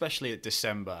system, especially at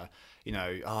December. You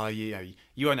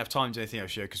won't have time to do anything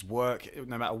else because work,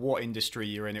 no matter what industry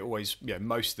you're in, it always,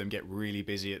 most of them get really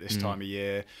busy at this time of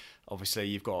year. Obviously,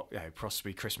 you've got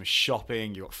possibly Christmas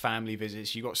shopping, you've got family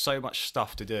visits, you've got so much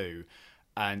stuff to do.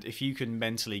 And if you can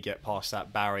mentally get past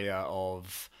that barrier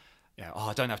of,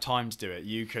 I don't have time to do it,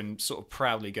 you can sort of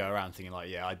proudly go around thinking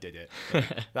like, I did it.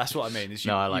 That's what I mean.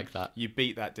 I like that. You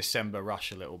beat that December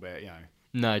rush a little bit,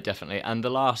 No, definitely. And the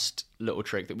last little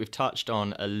trick that we've touched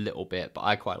on a little bit, but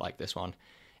I quite like this one,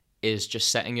 is just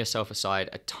setting yourself aside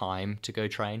a time to go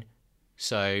train.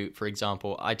 So, for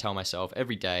example, I tell myself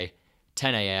every day,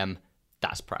 10 a.m.,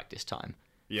 that's practice time.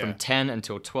 Yeah. From 10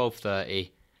 until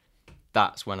 12:30,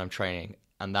 that's when I'm training.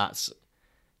 And that's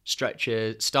start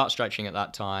stretching at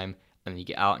that time, and then you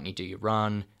get out and you do your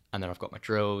run, and then I've got my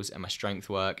drills and my strength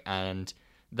work, and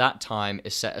that time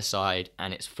is set aside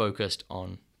and it's focused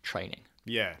on training.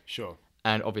 Yeah, sure.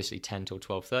 And obviously 10 till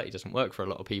 12:30 doesn't work for a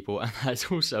lot of people, and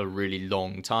that's also a really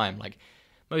long time. Like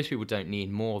most people don't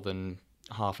need more than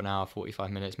half an hour, 45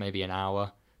 minutes, maybe an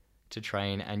hour to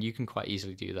train, and you can quite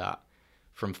easily do that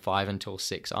from 5 until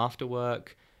 6 after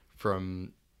work,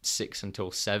 from 6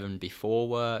 until 7 before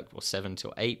work, or 7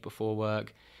 till 8 before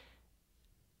work.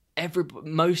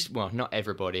 Not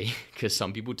everybody, because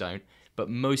some people don't, but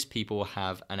most people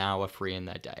have an hour free in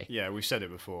their day. Yeah, we've said it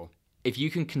before. If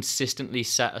you can consistently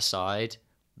set aside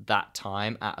that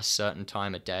time at a certain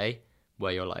time a day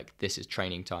where you're like, this is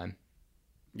training time,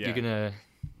 you're going to,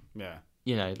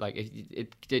 like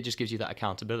it just gives you that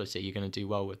accountability. You're going to do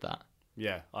well with that.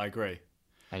 Yeah, I agree.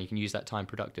 and you can use that time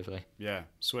productively. Yeah,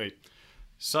 sweet.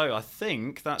 So I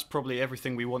think that's probably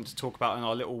everything we want to talk about in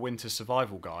our little winter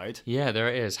survival guide. Yeah, there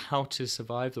it is. How to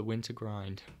survive the winter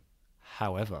grind.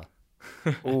 However,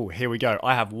 oh, here we go.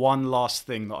 I have one last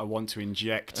thing that I want to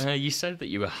inject. You said that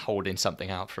you were holding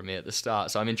something out for me at the start,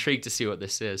 so I'm intrigued to see what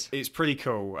this is. It's pretty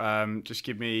cool. Just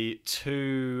give me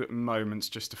 2 moments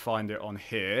just to find it on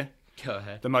here. Go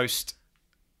ahead. The most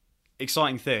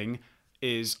exciting thing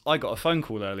is I got a phone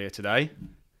call earlier today.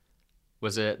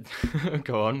 Was it?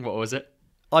 Go on. What was it?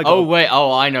 I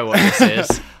know what this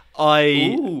is.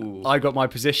 I got my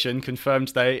position confirmed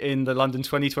today in the London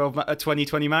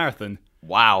 2020 marathon.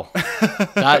 Wow.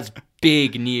 That's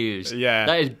big news. Yeah.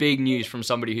 That is big news from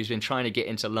somebody who's been trying to get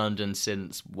into London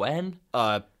since when?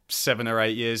 7 or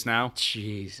 8 years now.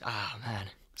 Jeez. Ah, man.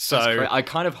 So I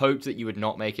kind of hoped that you would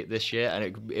not make it this year, and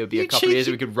it would be a couple of years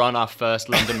that we could run our first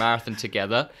London marathon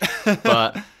together.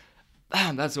 But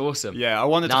man, that's awesome. Yeah, I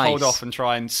wanted to hold off and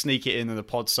try and sneak it in the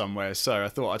pod somewhere, so I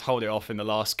thought I'd hold it off in the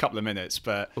last couple of minutes.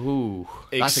 But ooh,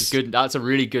 that's a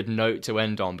really good note to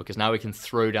end on, because now we can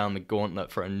throw down the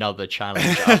gauntlet for another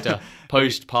challenge after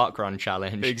post parkrun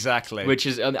challenge. Exactly. Which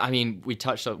is, I mean, we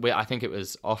touched on. I think it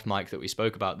was off mic that we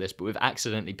spoke about this, but we've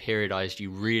accidentally periodized you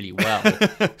really well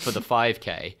for the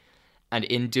 5K. And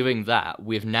in doing that,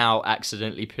 we've now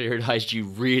accidentally periodized you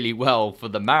really well for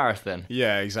the marathon.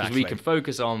 Yeah, exactly. Because we can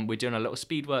focus on, we're doing a little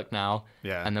speed work now,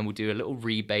 yeah, and then we'll do a little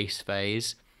rebase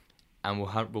phase, and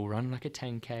we'll run like a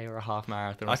 10K or a half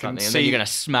marathon or something, and then you're going to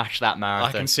smash that marathon.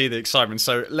 I can see the excitement.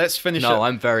 So let's finish. No,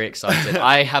 I'm very excited.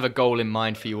 I have a goal in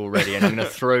mind for you already, and I'm going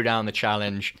to throw down the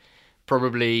challenge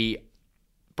probably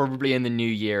in the new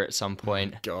year at some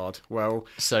point. God, well.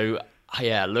 So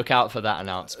yeah, look out for that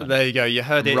announcement. There you go. You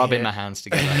heard it. Rubbing here. my hands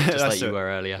together, just like you were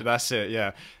earlier. That's it.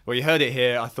 Yeah. Well, you heard it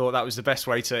here. I thought that was the best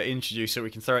way to introduce it. We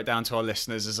can throw it down to our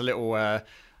listeners as a little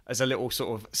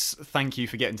sort of thank you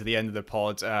for getting to the end of the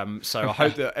pod. So I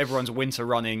hope that everyone's winter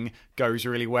running goes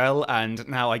really well. And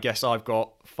now I guess I've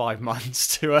got 5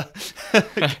 months to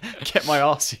get my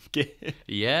arse in gear.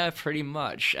 Yeah, pretty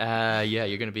much.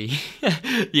 You're gonna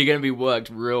be worked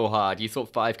real hard. You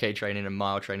thought 5K training and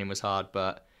mile training was hard,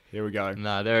 but here we go.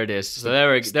 No, there it is. So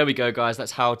there we go, guys.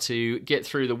 That's how to get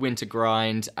through the winter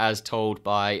grind as told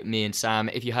by me and Sam.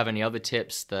 If you have any other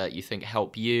tips that you think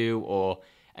help you, or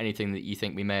anything that you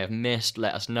think we may have missed,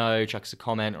 let us know. Chuck us a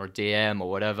comment or a DM or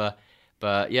whatever.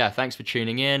 But yeah, thanks for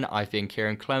tuning in. I've been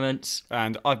Kieran Clements.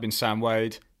 And I've been Sam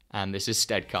Wade. And this is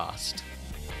Steadcast.